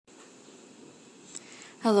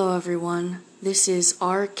Hello everyone, this is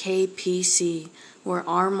RKPC, where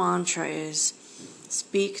our mantra is,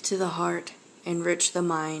 speak to the heart, enrich the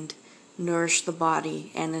mind, nourish the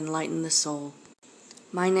body, and enlighten the soul.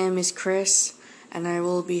 My name is Chris, and I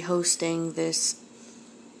will be hosting this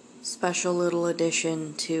special little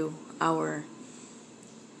addition to our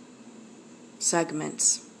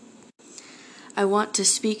segments. I want to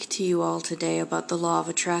speak to you all today about the law of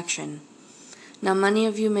attraction. Now, many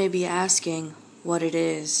of you may be asking what it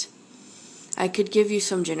is. I could give you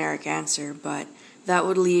some generic answer, but that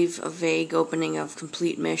would leave a vague opening of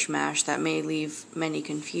complete mishmash that may leave many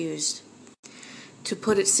confused. To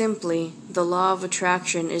put it simply, the law of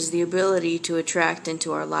attraction is the ability to attract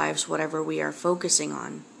into our lives whatever we are focusing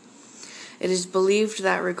on. It is believed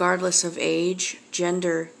that regardless of age,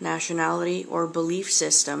 gender, nationality, or belief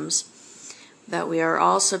systems, that we are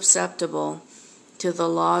all susceptible to the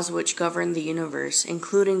laws which govern the universe,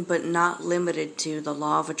 including but not limited to the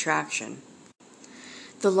law of attraction.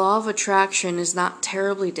 The law of attraction is not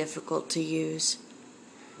terribly difficult to use.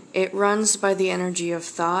 It runs by the energy of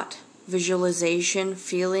thought, visualization,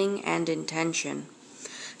 feeling, and intention.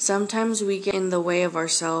 Sometimes we get in the way of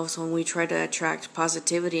ourselves when we try to attract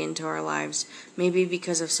positivity into our lives, maybe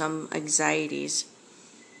because of some anxieties.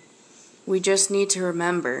 We just need to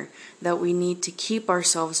remember that we need to keep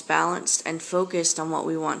ourselves balanced and focused on what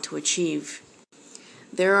we want to achieve.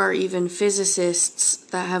 There are even physicists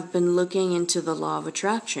that have been looking into the law of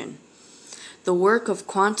attraction. The work of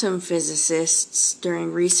quantum physicists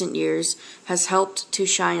during recent years has helped to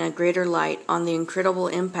shine a greater light on the incredible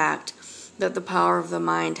impact that the power of the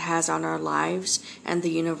mind has on our lives and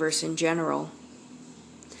the universe in general.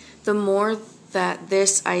 The more that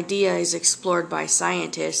this idea is explored by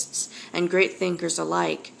scientists and great thinkers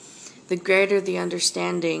alike, the greater the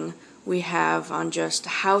understanding we have on just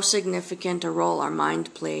how significant a role our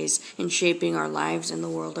mind plays in shaping our lives and the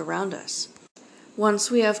world around us.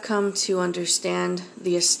 Once we have come to understand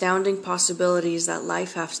the astounding possibilities that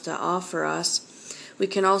life has to offer us, we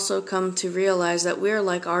can also come to realize that we are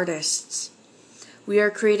like artists. We are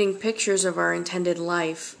creating pictures of our intended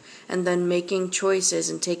life, and then making choices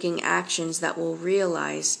and taking actions that will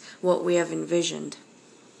realize what we have envisioned.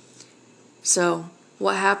 So,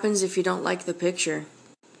 what happens if you don't like the picture?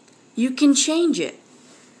 You can change it.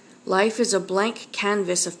 Life is a blank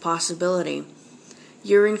canvas of possibility.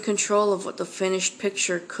 You're in control of what the finished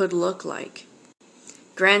picture could look like.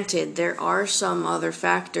 Granted, there are some other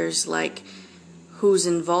factors like who's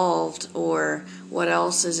involved or what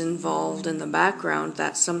else is involved in the background.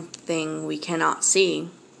 That's something we cannot see.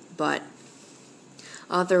 But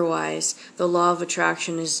otherwise, the law of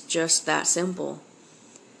attraction is just that simple.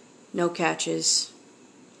 No catches,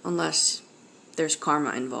 unless there's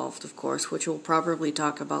karma involved, of course, which we'll probably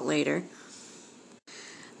talk about later.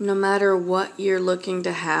 No matter what you're looking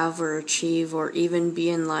to have or achieve or even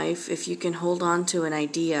be in life, if you can hold on to an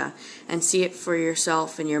idea and see it for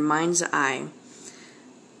yourself in your mind's eye,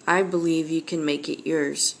 I believe you can make it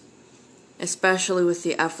yours, especially with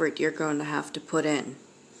the effort you're going to have to put in.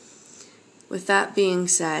 With that being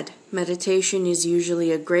said, meditation is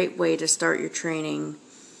usually a great way to start your training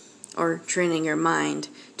your mind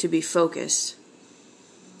to be focused.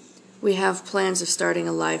 We have plans of starting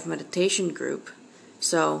a live meditation group,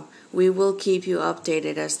 so we will keep you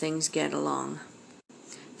updated as things get along.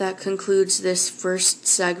 That concludes this first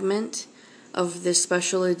segment of this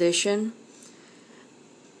special edition.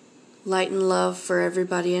 Light and love for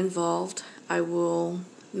everybody involved. I will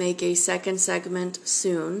make a second segment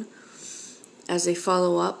soon as a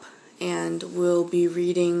follow-up, and we'll be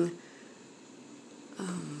reading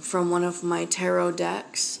from one of my tarot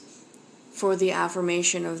decks for the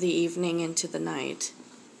affirmation of the evening into the night,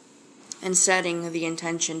 and setting the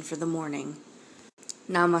intention for the morning.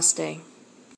 Namaste.